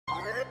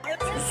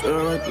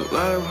like the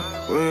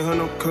live, we ain't had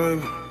no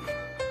cable.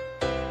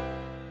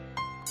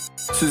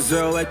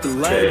 Thizzler like the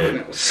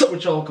live. What's up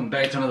with y'all? Welcome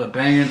back to another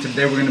banger.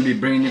 Today we're gonna be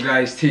bringing you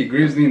guys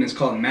Grizzley, and it's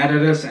called Mad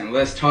at Us and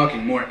Less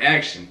Talking, More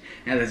Action.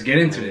 And let's get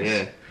into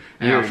this.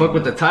 And fuck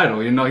with the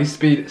title, you know, he's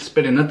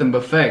spitting nothing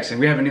but facts, and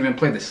we haven't even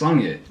played the song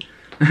yet.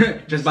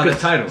 Just by the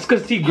title. It's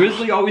because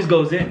Grizzley always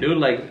goes in, dude.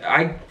 Like,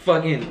 I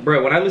fucking,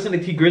 bro, when I listen to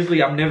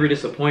Grizzley, I'm never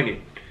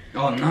disappointed.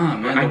 Oh, nah,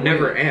 man. I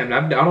never am.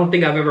 I don't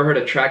think I've ever heard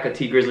a track of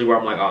Grizzley where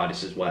I'm like, oh,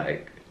 this is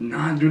whack.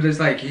 Nah, dude, it's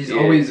like, he's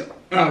always,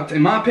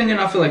 in my opinion,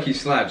 I feel like he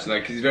slaps.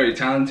 Like, he's very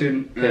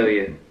talented. Hell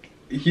yeah.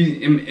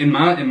 He, in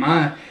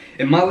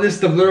my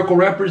list of lyrical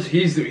rappers,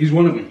 he's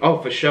one of them. Oh,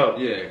 for sure.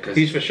 Yeah, cause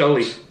he's for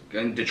surely.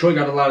 And Detroit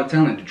got a lot of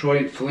talent.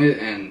 Detroit, Flint,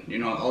 and you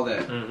know all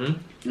that.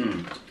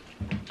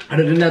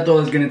 Other than that, though,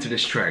 let's get into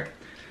this track.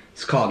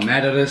 It's called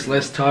Mad at Us,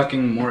 Less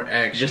Talking, More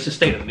Action. Just the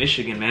state of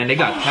Michigan, man. They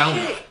got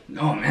talent.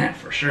 Oh man,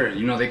 for sure.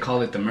 You know they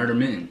call it the Murder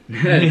Men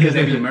because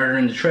they be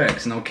murdering the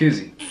tracks. No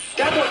kizzy.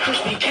 That's what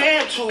Crispy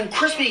can too.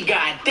 Crispy,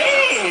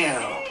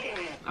 goddamn.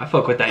 I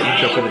fuck with that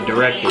intro for the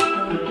director.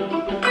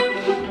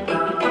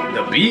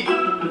 The beat. I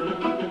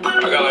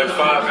got like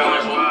five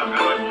phones with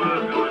me.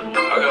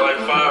 I got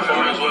like five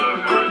phones with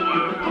me.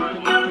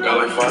 Got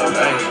like five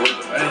phones with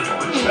me.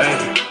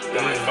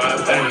 Got like five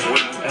phones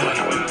with me.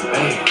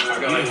 I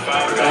got like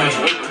five phones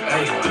with me.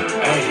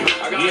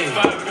 I got like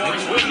five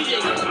phones with me.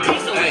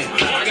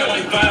 I got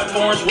like five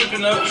phones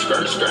whipping up.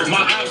 Skirt. My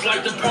eyes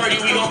like the party.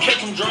 We gon'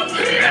 catch them drunk.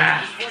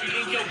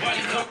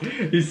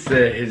 He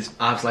said his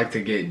ops like to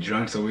get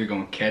drunk, so we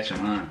gonna catch him,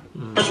 huh?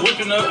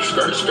 Whipping up.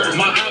 Skirt.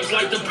 My eyes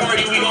like the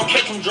party. We gon'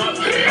 catch them drunk.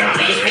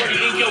 This 40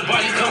 ink your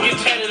body. Come get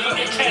tatted up.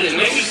 Tatted.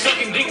 They be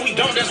sucking dick. We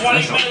don't. That's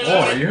why they mad at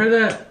us. Oh, you heard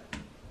that?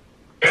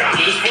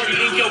 This 40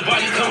 ink your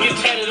body, come get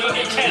tatted up,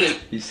 tatted.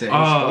 He said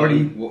his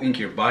 40 will ink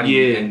your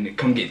body and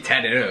come get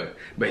tatted up.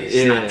 But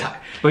he's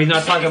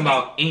not talking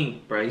about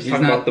ink, bro. He's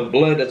talking about the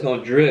blood that's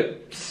gonna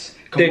drip.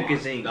 Thick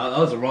as ink. That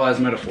was a raw ass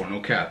metaphor, no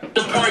cap.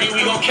 The party,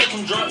 we gon' catch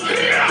them drunk.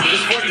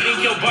 This 40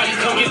 ink your body,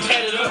 come get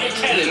tatted up,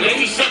 tatted. They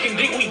be sucking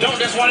dick, we don't,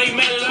 that's why they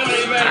mad at us.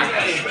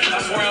 I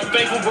swear I'm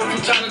thankful, but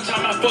from time to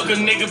time I fuck a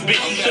nigga,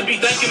 bitch. You should be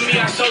thanking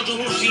me, I told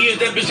you who she is,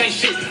 that bitch ain't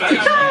shit.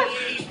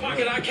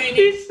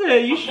 He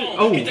said you should.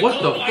 Oh,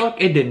 what the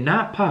fuck? It did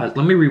not pause.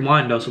 Let me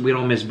rewind though, so we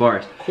don't miss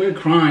bars. Quit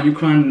crying. You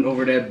crying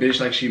over that bitch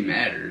like she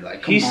mattered.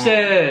 Like, come on. He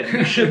said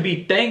you should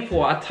be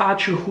thankful. I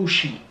taught you who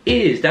she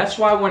is. That's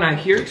why when I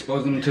hear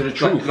exposing them to the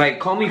truth, like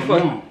call me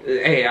fuck.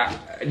 Hey,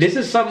 this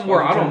is something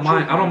where I don't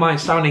mind. I don't mind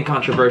sounding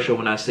controversial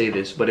when I say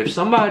this. But if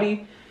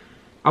somebody,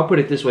 I'll put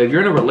it this way: if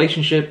you're in a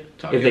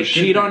relationship, if they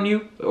cheat on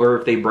you or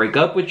if they break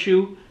up with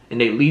you and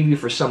they leave you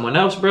for someone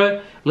else,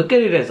 bruh, look at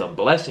it as a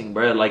blessing,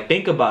 bruh. Like,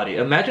 think about it.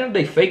 Imagine if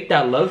they fake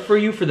that love for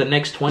you for the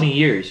next 20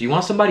 years. You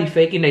want somebody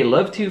faking they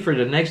love to you for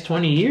the next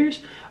 20 years?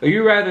 Or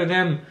you rather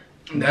them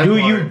do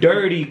you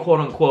dirty,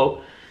 quote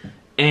unquote,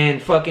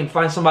 and fucking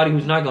find somebody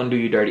who's not gonna do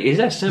you dirty? It's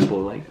that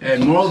simple. Like,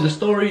 and moral of the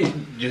story,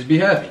 just be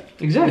happy.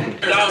 Exactly.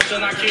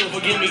 I kill,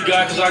 forgive me,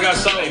 God, cause I got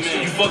soul.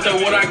 You fucked up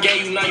what I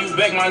gave you, now you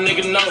back, my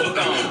nigga, no.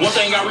 One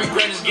thing I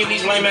regret is getting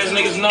these lame ass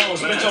niggas known.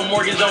 Spent your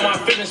mortgage on my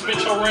fitness,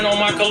 spent your rent on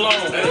my cologne.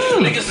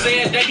 Niggas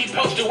saying that he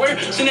posted where?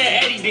 Send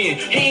that Eddie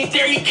then. He ain't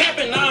there, he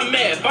capping, now I'm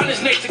mad. Find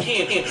his next to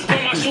kin.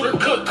 From my shooter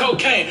cook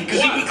cocaine,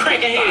 cause he be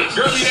cracking heads.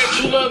 Girlie that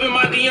you love in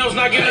my DMs,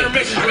 not getting her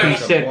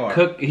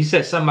message. He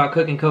said something about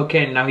cooking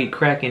cocaine, now he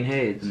cracking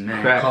heads. Man,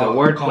 crack, the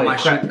wordplay,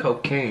 crack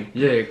cocaine.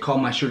 Yeah, call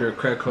my shooter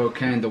crack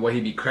cocaine the way he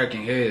be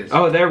cracking heads.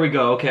 Oh, there we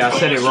go. Okay, I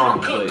said it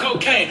wrong. Cook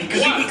cocaine,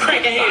 cause he be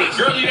cracking heads.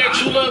 Girlie that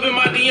you love in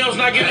my DMs,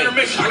 not getting her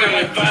message. I got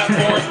like five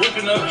bars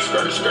whipping up.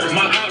 Skirt.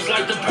 My eyes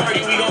like the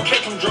party, we gon'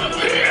 catch them drunk.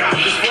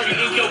 This 40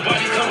 ink your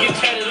body, come get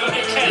tatted up,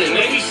 tatted.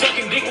 They be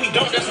sucking dick, we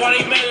don't, that's why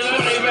they mad at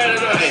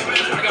us.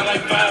 I got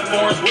like five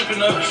bars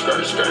whipping up.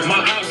 Skirt. My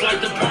eyes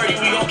like the party,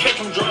 we gon' catch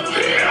them drunk.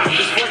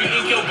 This 40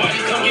 ink your body,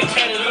 come get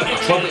tatted up,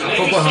 tatted. I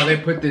fuck with how they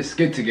put this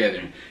skit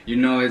together.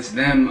 You know, it's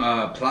them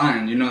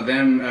applying, you know,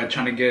 them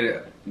trying to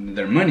get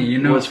their money, you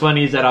know. What's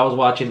funny is that I was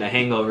watching The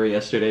Hangover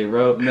yesterday,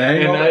 bro. The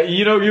Hangover? And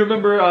you know, you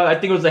remember? I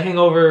think it was The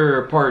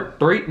Hangover Part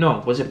 3.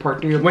 No, was it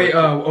Part 3 or wait?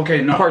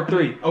 Okay, no. Part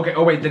 3. Okay.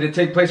 Oh wait, did it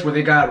take place where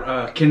they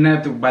got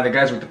kidnapped by the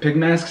guys with the pig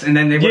masks, and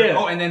then they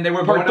were and then they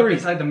were going up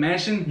inside the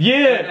mansion?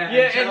 Yeah,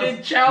 and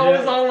then Chow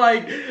was all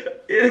like,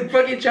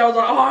 fucking Chow was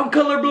like, oh, I'm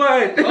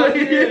colorblind. Oh,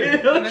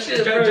 yeah. And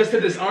shit, just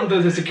to disarm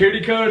the security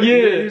code.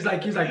 Yeah. He's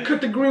like,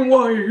 cut the green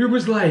wire. He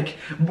was like,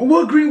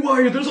 what green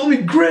wire? There's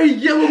only gray,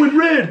 yellow, and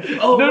red.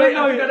 Oh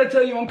no, I gotta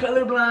tell you, I'm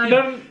colorblind.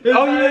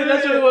 Oh yeah,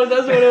 that's what it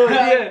was.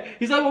 Yeah.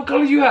 He's like, what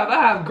colors you have? I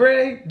have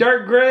gray,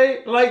 dark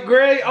gray, light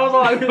gray. I was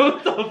like,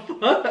 what the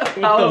fuck?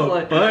 I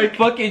was like,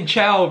 fucking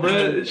Chow,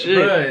 bro. Shit.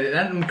 Bro,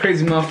 that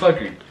crazy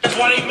motherfucker.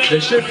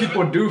 The shit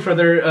people do for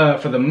their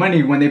for the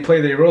money when they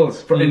play their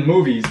roles in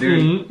movies,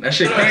 dude. That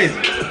shit crazy.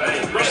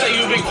 Bro, say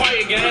you been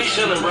quiet, gang,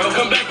 chillin', bro.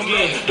 Come back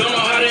again. Don't know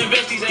how to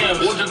invest these amps.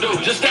 What to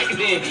do? Just stack it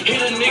then.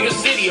 Hit a nigga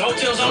city.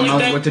 Hotels only. Don't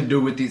know what to do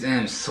with these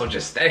amps, so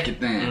just stack it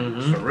then.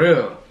 For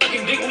real.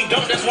 sucking dick, we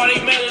don't. That's why they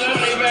mad at us.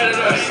 They mad at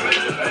us.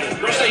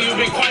 Bro, say you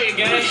been quiet,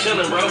 gang.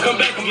 Chillin', bro. Come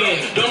back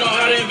again. Don't know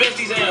how to invest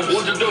these amps.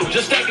 What to do?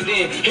 Just stack it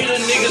in. Hit a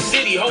nigga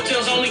city.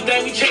 Hotels only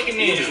thing we checking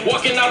in.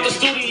 Walking out the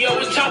studio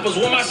with choppers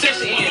with my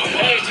session in.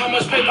 Hey, how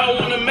much paper I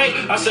wanna make?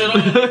 I said, oh,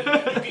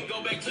 you can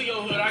go back to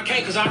your hood. I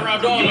can't cause I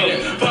robbed all of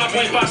it.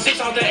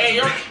 5.56 out the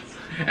AR.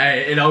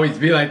 Hey, it always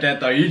be like that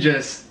though. You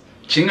just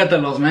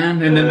chingatelos,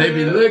 man, and then they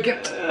be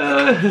looking.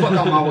 Fuck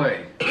out my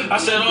way. I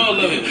said all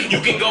of it. You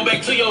can go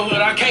back to your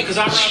hood. I can't cause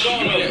I robbed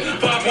all of it.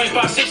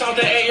 5.56 out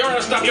the AR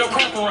to stop your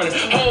crop from running.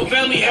 Whole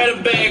family had a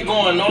bag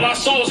going. All I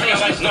saw was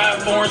like 9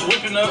 fours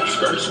whipping up.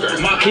 Skirt.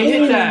 He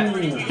hit that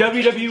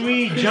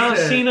WWE John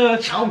Cena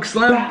choke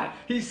slam.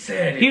 He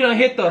said it. He done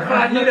hit the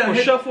hot knuckle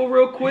shuffle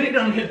real quick. He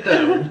done hit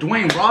the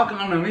Dwayne Rock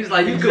on him. He's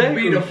like, you could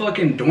be the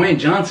fucking Dwayne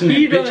Johnson and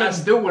bitch, I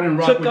still wouldn't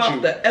rock with you. Took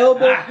off the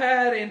elbow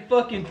pad and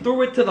fucking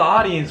threw it to the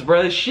audience,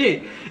 bro.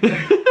 Shit.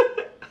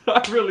 I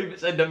really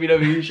said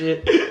WWE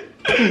shit.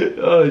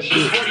 Oh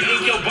shit. 40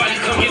 ink your body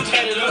come get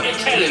tatted up and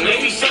tatted. They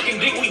be sucking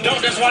dick, we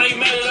don't. That's why they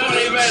mad at us.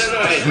 They mad at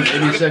us. They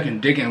be sucking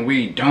dick and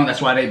we don't. That's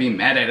why they be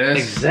mad at us.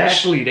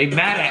 Exactly. They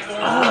mad at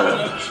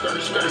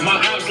us. My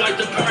house like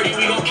the party.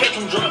 We gon' catch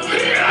them drunk.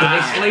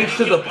 They slaves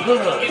to the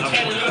pub. They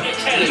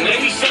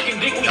be sucking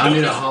dick, we I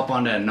need don't. to hop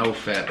on that no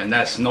fap, and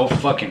that's no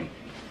fucking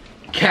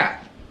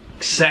cap.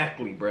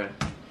 Exactly, bro.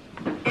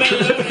 I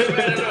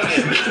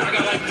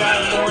got like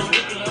 5 fours.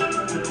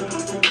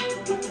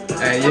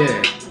 Hey,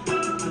 yeah.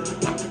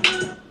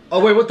 Oh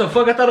wait, what the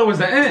fuck? I thought it was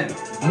the end.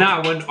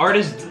 Nah, when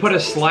artists put a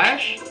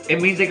slash,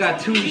 it means they got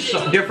two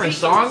different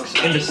songs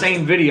in the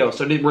same video,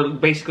 so they were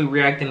basically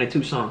reacting to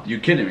 2 songs.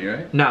 You kidding me,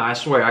 right? Nah, I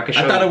swear, I could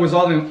show I thought you. it was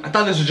all in, I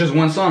thought this was just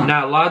one song.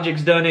 Nah,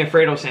 Logic's done it,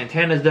 Fredo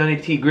Santana's done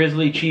it, T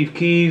Grizzley, Chief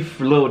Keef,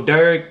 Lil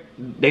Durk,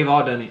 they've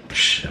all done it.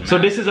 So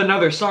this is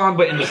another song,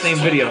 but in the same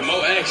video.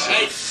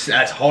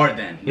 That's hard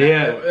then.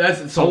 Yeah,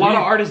 That's so a lot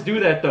of artists do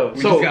that though.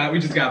 We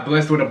just got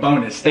blessed with a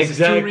bonus. This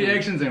Exactly. is 2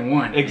 reactions in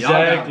 1. Exactly.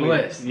 Y'all got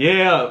blessed.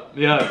 Yeah.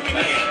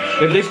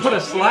 If they put a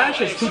slash,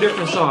 it's 2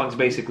 different songs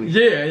basically.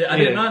 Yeah, I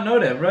did not know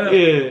that, bro.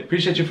 Yeah.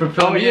 Appreciate you for Oh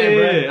filming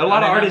yeah, bro. A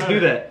lot of artists do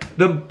that.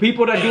 The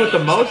people that do it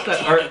the most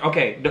that are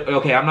okay.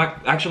 I'm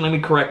not actually. Let me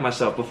correct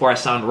myself before I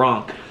sound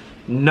wrong.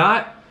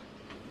 Not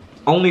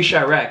only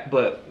Chirac,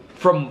 but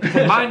from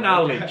my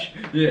knowledge,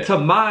 to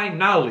my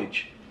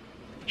knowledge,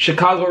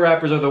 Chicago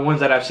rappers are the ones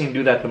that I've seen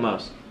do that the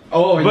most.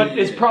 Oh, but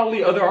it's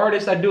probably other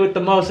artists that do it the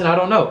most, and I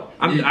don't know.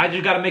 I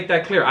just gotta make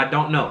that clear. I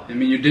don't know. I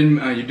mean, you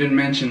didn't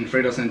mention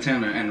Fredo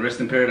Santana and Rest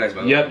in Paradise,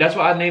 by the way. Yep, that's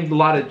why I named a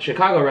lot of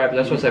Chicago rappers.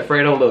 That's why I said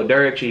Fredo, Lil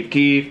Durk, Chief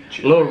Keef,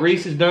 Lil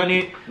Reese has done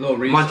it. Lil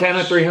Reese,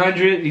 Montana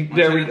 300.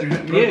 Bro,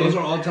 those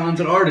are all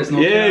talented artists.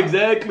 No cap.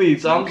 Exactly.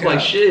 So I'm just like,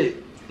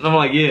 shit. I'm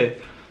like, yeah.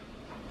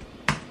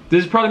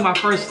 This is probably my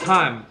first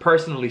time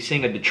personally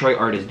seeing a Detroit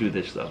artist do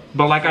this though.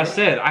 But like I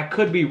said, I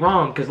could be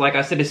wrong because like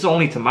I said, it's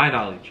only to my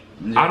knowledge.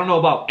 Yeah. I don't know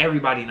about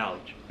everybody's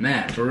knowledge.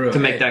 Man, for real. To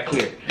make that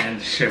clear. And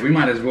shit, we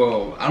might as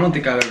well. I don't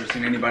think I've ever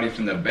seen anybody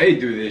from the Bay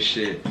do this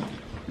shit.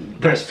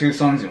 There's 2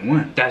 songs in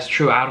 1. That's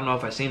true. I don't know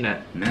if I've seen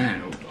that.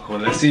 Man, well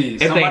let's see.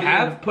 If they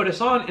have, put us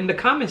on in the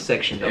comments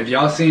section though. If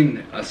y'all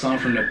seen a song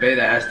from the Bay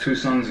that has 2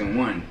 songs in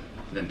 1,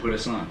 then put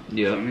us on. Yeah.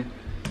 You know what I mean?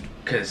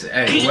 Cause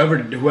hey,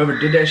 whoever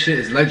did that shit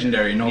is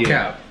legendary, no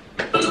cap.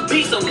 Cause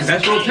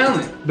that's real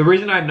talent. The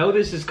reason I know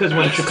this is because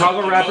when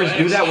Chicago rappers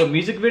do that with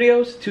music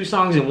videos, 2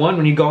 songs in 1,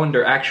 when you go on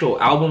their actual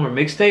album or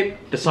mixtape,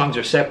 the songs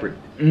are separate.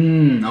 Okay.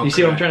 You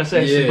see what I'm trying to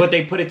say? Yeah. But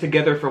they put it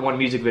together for one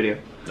music video.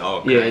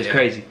 Okay, yeah, it's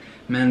crazy.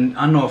 Man,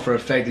 I know for a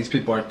fact these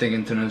people are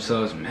thinking to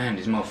themselves, man,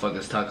 these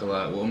motherfuckers talk a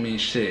lot. Well, I mean,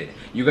 shit.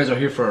 You guys are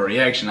here for a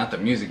reaction, not the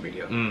music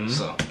video.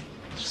 So,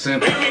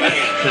 simple.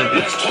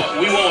 Let's talk,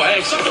 we won't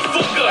act. Shut the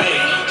fuck up.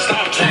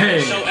 Stop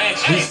talking, show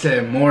action. He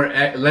said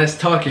less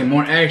talking,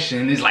 more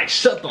action. He's like,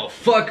 shut the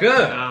fuck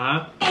up.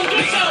 Man,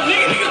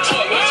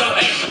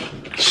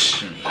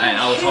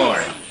 that was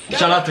hard.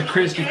 Shout out to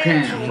Crispy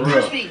Cam, for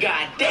real.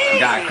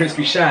 Got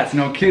crispy shots,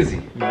 no kizzy.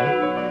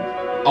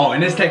 Oh,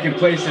 and it's taking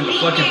place in the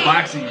fucking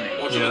boxing ring.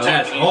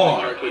 That's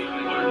hard.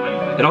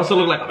 It also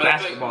looked like a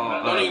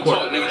basketball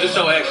court.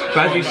 But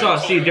as you saw,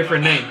 see a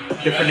different name,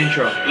 different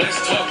intro.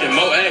 Let's talk and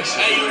more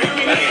action. Hey, you hear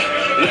me?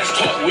 Let's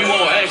talk, we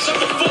won't act. Shut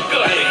the fuck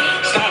up. Hey,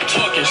 stop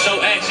talking,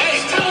 show action. Hey,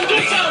 tell him, do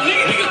something,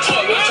 nigga. Nigga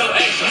talk with your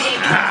actions.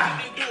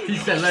 He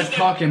said, let's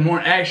talk and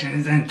more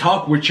actions and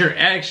talk with your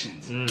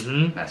actions.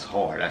 That's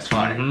hard, that's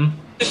fire. When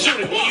you say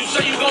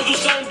you gonna do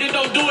something, then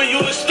don't do it, you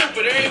look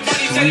stupid.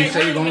 Everybody When you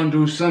say you're gonna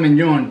do something,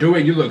 you don't do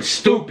it, you look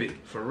stupid.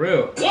 For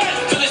real. What?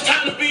 Till it's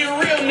time to be a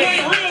real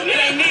nigga. It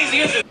ain't easy,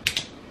 is it?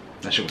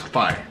 That shit was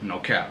fire, no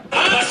cap.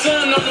 My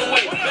son on the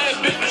way. Bad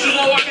bitch, but you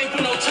know I can't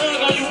put no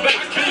tongue on you, baby.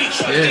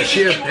 Yeah,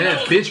 she a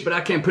bad bitch, but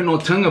I can't put no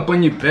tongue up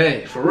on your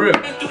bae. For real.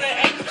 Through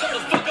that action, shut the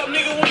fuck up,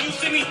 nigga, when you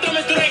see me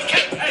thumbing through that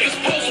cake. Hey, it's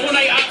post when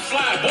they out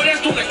slide. Boy,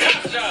 that's doing a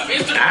cop job.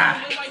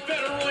 Instagram like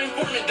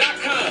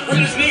federalinformant.com.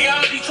 Realest nigga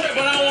out of Detroit,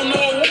 but I don't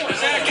know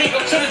awards. I can't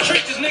go to the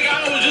trenches, nigga,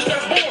 I was just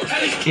there bored.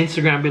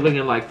 Instagram be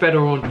looking like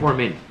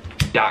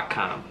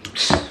federalinformant.com.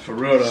 For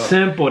real though.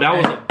 Simple. That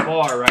was a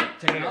bar right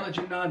there.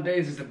 Technology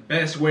nowadays is the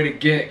best way to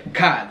get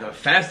caught. The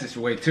fastest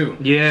way too.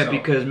 Yeah, So,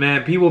 because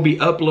man, people be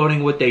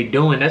uploading what they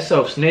doing. That's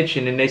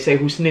self-snitching, and they say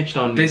who snitched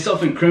on me. they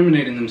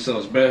self-incriminating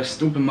themselves, bro.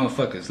 Stupid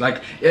motherfuckers.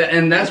 Like, yeah,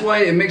 and that's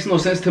why it makes no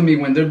sense to me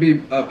when there be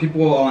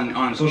people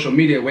on social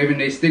media waving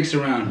their sticks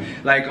around,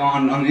 like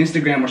on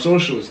Instagram or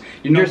socials.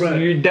 You know,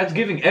 bro. That's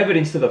giving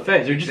evidence to the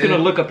feds. They're just gonna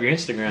look up your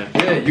Instagram.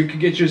 Yeah, you could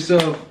get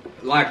yourself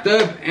locked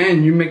up,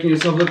 and you're making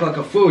yourself look like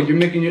a fool. You're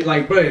making it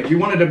like, bro, if you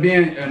wanted to be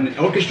an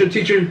orchestra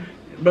teacher,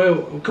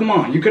 bro, come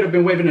on, you could have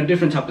been waving a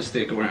different type of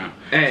stick around.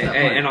 Hey,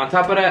 and on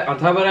top of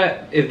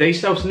that, if they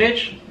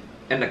self-snitch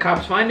and the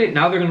cops find it,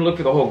 now they're gonna look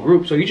for the whole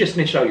group. So you just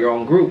snitched out your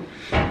own group.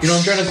 You know what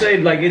I'm trying to say?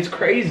 Like, it's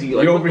crazy.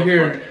 Like, you're over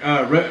here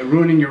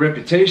ruining your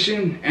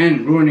reputation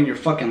and ruining your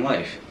fucking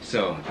life.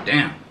 So,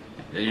 damn.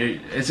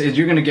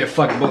 You're gonna get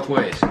fucked both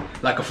ways.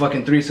 Like a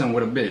fucking threesome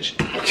with a bitch.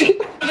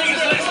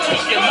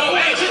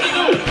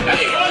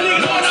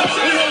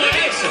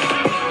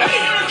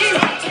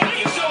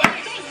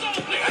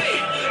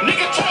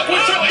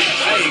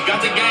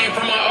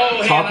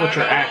 Talk with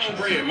your actions.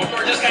 My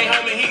brother just came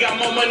home and he got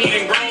more money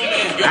than grown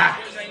men.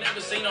 Ain't never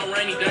seen no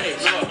rainy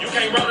days. You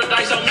can't roll the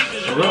dice on me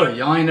cause you Bro,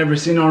 y'all ain't never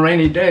seen no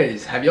rainy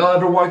days. Have y'all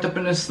ever walked up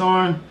in a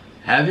storm?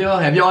 Have y'all?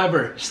 Have y'all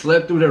ever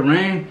slept through the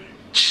rain?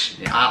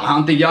 I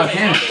don't think y'all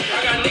can.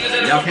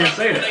 Y'all can't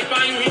say that. They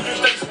find me through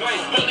states away.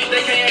 Police,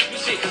 they can't ask me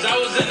shit cause I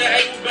was in the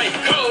A Bay.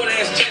 Cold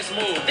ass chess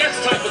move. That's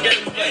the type of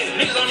game we play.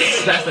 Niggas don't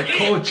even That's a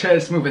cold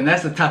chess move, and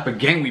that's the type of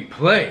game we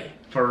play.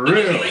 For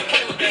real. But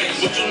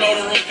you know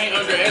the rules can't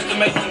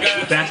underestimate them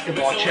guys.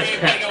 Basketball, chess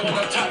patch. On the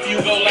top,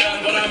 you go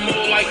loud, but I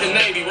move like the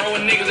Navy.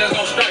 Rolling niggas that's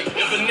gonna strike. If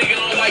a nigga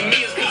don't like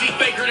me, it's cause he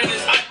faker than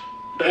his eye.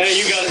 Hey,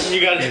 you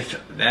got it. If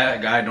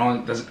that guy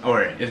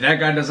if that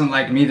guy doesn't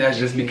like me, that's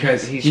just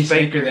because he's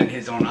faker than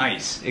his own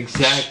ice.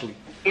 Exactly.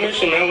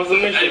 Mission, man. What's the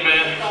mission? Hey,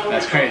 man.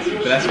 That's crazy,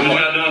 but that's We cool.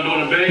 got done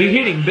doing the bed. He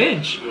hitting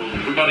bench.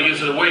 We about to get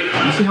to the weight.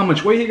 You see how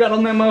much weight he got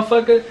on that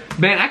motherfucker?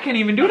 Man, I can't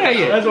even do that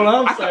yet. That's what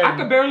I'm saying. I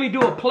could barely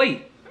do a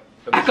plate.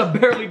 I could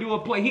barely do a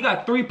plate. He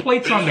got 3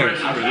 plates on there.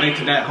 I relate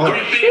to that hard.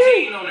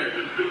 315 on there.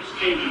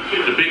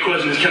 The big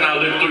question is, can I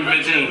lift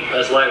 315?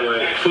 That's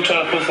lightweight. Who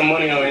trying to put some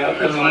money on y'all?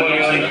 Put some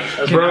money on you.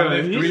 Bro,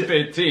 Bro,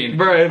 315.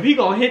 Bro, if he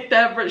gonna hit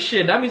that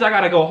shit, that means I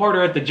gotta go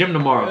harder at the gym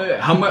tomorrow.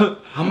 How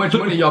much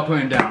money y'all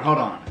putting down? Hold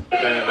on.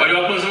 Oh,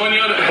 y'all put some money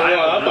on it?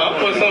 I'll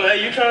put some. Hey,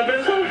 you trying to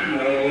bet some? You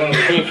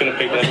ain't finna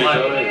pick that bitch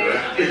up.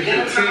 Baby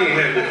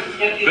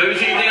T,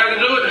 you think I can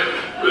do it?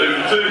 Baby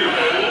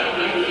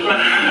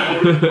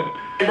T.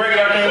 Break it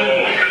out there.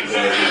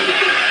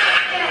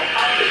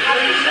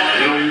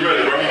 You know you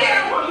ready, bro?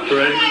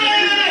 Ready?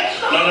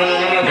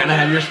 No. Gotta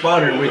have your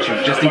spotter with you,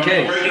 just in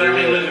case. Break it out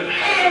there.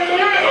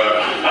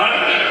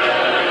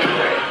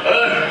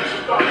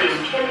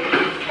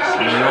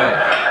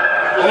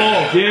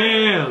 Oh,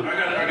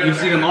 Damn. you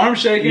see them arms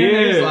shaking? Yeah.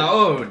 It's like,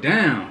 oh,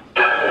 damn.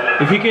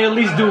 If he can at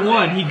least do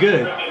one, he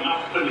good.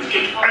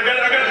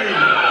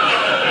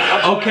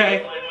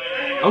 Okay.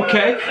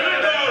 Okay.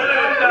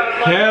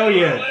 Hell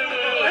yeah.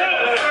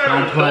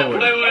 Don't play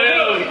with it.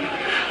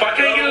 If I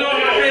can't get it on, I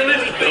can't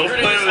lift it. Don't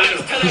play with it.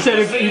 He said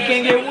if he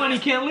can't get one, he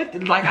can't lift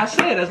it. Like I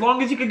said, as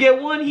long as he could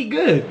get one, he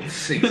good.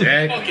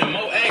 Exactly. Fucking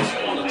more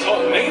action, wanna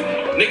talk,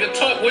 nigga. Nigga,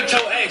 talk with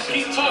your action.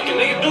 Keep talking,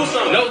 nigga, do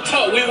something. No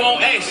talk, we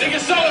want action. Nigga,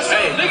 show us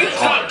something. Nigga,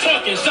 stop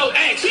talking, show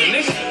action,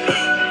 nigga.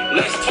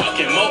 Let's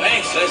talking, more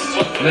action.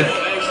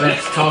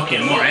 Let's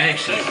talking more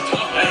action.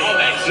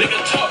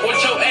 Nigga, talk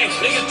with your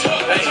action. Nigga,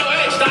 talk with your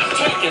action. Stop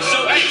talking,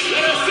 show action.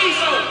 Let us see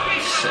something.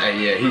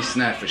 Yeah, he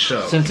snapped for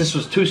sure. Since this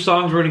was 2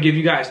 songs, we're gonna give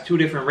you guys 2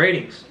 different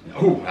ratings.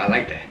 Ooh, I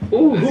like that.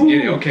 Ooh, Let's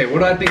get it. Okay, what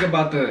do I think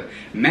about the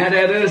Mad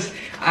at Us?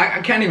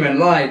 I can't even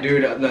lie,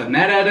 dude. The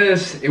Mad at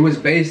Us, it was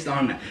based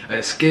on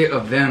a skit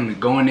of them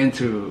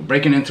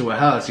breaking into a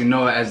house, you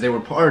know, as they were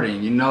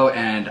partying, you know,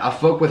 and I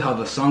fuck with how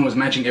the song was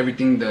matching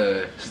everything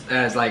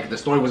as like the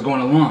story was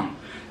going along.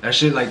 That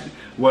shit, like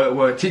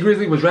what T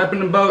Grizzley was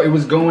rapping about, it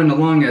was going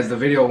along as the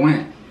video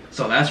went.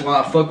 So that's why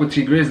I fuck with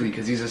T Grizzley,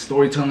 because he's a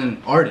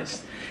storytelling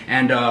artist.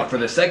 And for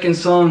the second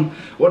song,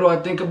 what do I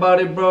think about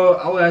it, bro?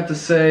 I would have to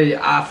say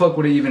I fuck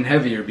with it even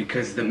heavier,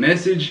 because the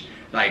message,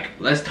 like,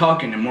 less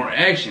talking and more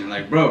action.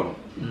 Like, bro,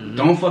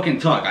 don't fucking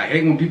talk. I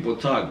hate when people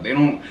talk. They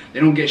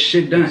don't get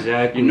shit done.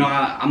 Exactly. You know,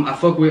 I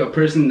fuck with a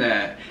person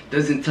that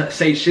doesn't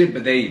say shit,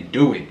 but they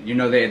do it. You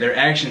know, their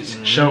actions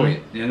show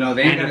it. You know,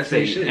 they ain't gotta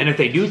say shit. And if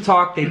they do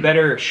talk, they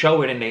better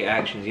show it in their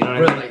actions. You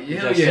know what I mean? Like,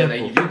 hell yeah,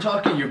 like, if you're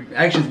talking, your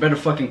actions better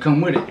fucking come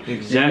with it.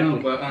 Exactly. You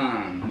know? But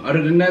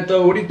other than that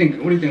though, what do you think?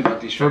 What do you think about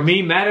these? For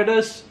me, Mad at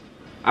Us,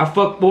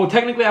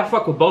 technically I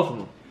fuck with both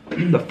of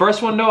them. The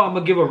first one though, I'm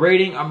gonna give a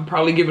rating. I'm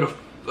probably give it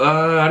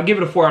I'd give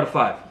it a 4 out of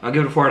 5. I'll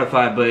give it a 4 out of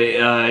 5, but it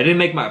didn't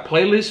make my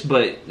playlist.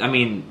 But I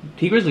mean,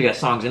 T Grizzley got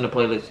songs in the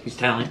playlist. He's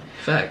talented.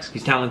 Facts.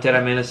 He's talented,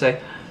 I mean to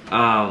say.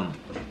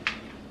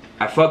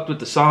 I fucked with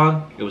the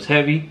song. It was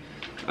heavy.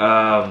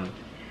 And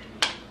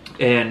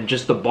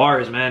just the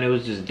bars, man, it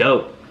was just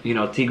dope. You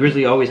know, T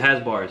Grizzley always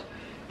has bars.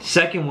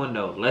 Second one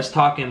though, less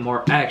talking,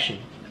 more action.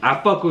 I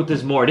fuck with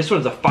this more. This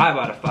one's a 5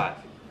 out of 5.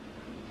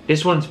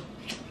 This one's,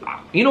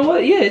 you know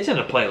what? Yeah, it's in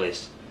a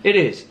playlist. It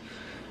is.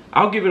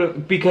 I'll give it a,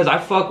 because I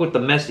fuck with the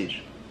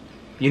message.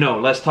 You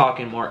know, less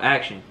talking, more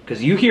action.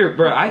 Because you hear,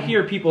 bro, I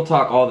hear people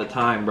talk all the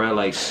time, bro.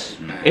 Like,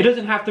 it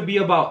doesn't have to be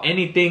about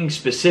anything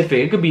specific.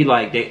 It could be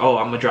like, oh,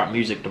 I'm gonna drop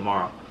music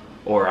tomorrow,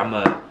 or I'm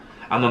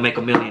gonna make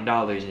 $1 million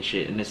and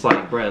shit. And it's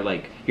like, bro,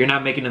 like, you're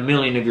not making $1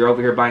 million if you're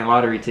over here buying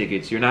lottery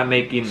tickets. You're not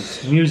making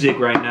music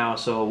right now.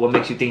 So what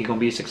makes you think you're gonna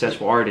be a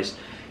successful artist?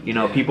 You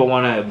know, people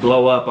want to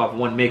blow up off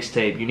one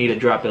mixtape. You need to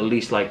drop at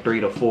least like 3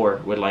 to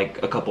 4 with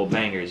like a couple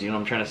bangers. You know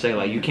what I'm trying to say?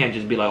 Like, you can't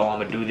just be like, oh, I'm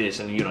gonna do this,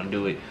 and you don't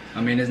do it.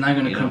 I mean, it's not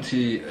gonna come to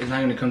you. It's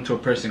not gonna come to a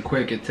person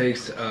quick. It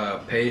takes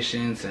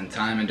patience and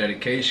time and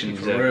dedication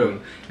for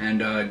real.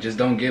 And just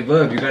don't give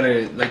up. You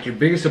gotta, like, your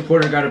biggest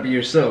supporter gotta be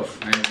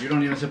yourself. And if you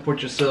don't even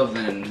support yourself,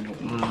 then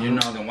you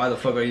know, then why the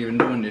fuck are you even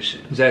doing this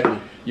shit? Exactly.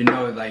 You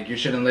know, like, you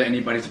shouldn't let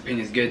anybody's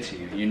opinions get to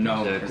you. You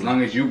know, as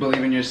long as you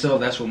believe in yourself,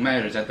 that's what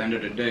matters at the end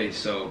of the day.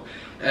 So,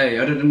 hey,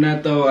 other than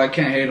that though, I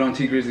can't hate on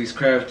T Grizzley's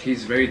craft.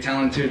 He's very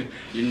talented.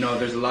 You know,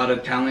 there's a lot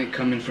of talent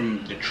coming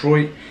from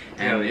Detroit.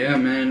 And yeah,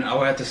 man, I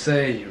would have to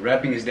say,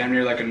 rapping is damn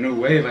near like a new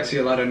wave. I see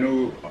a lot of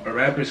new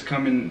rappers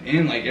coming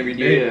in like every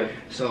day. Yeah.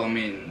 So, I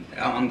mean,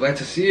 I'm glad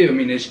to see it. I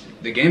mean,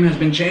 the game has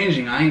been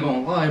changing. I ain't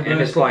gonna lie, bro.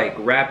 And it's like,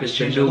 rap is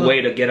the new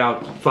way to get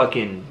out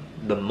fucking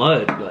the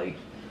mud. Like,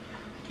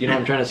 you know what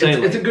I'm trying to say?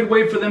 It's a good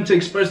way for them to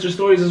express their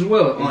stories as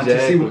well, on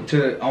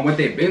what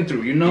they've been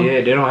through, you know?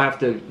 Yeah, they don't have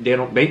to,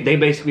 they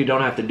basically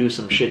don't have to do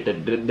some shit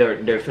that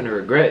they're finna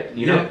regret,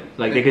 you know?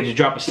 Like, they could just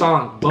drop a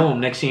song, boom,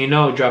 next thing you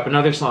know, drop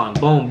another song,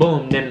 boom,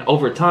 boom, then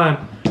over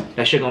time,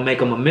 that shit gonna make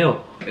them $1 million.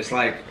 It's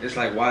like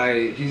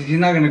why, he's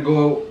not gonna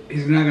go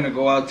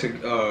out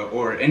to,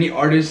 or any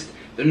artist,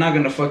 they're not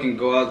gonna fucking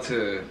go out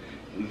to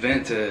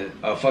vent to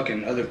a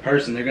fucking other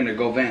person. They're gonna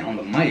go vent on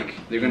the mic.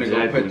 They're gonna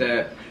go put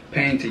that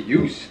pain to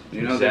use.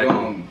 You know, they're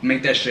gonna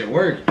make that shit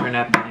work. Turn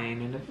that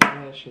pain into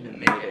passion and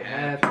make it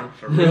happen.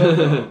 For real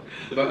though.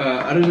 But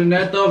other than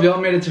that though, if y'all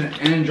made it to the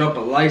end, drop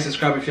a like,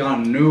 subscribe if y'all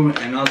new,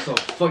 and also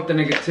fuck the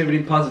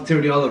negativity,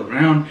 positivity all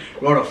around.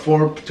 Wrote a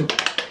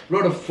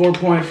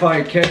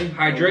 4.5K.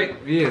 Hydrate.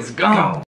 Yeah, it's gone.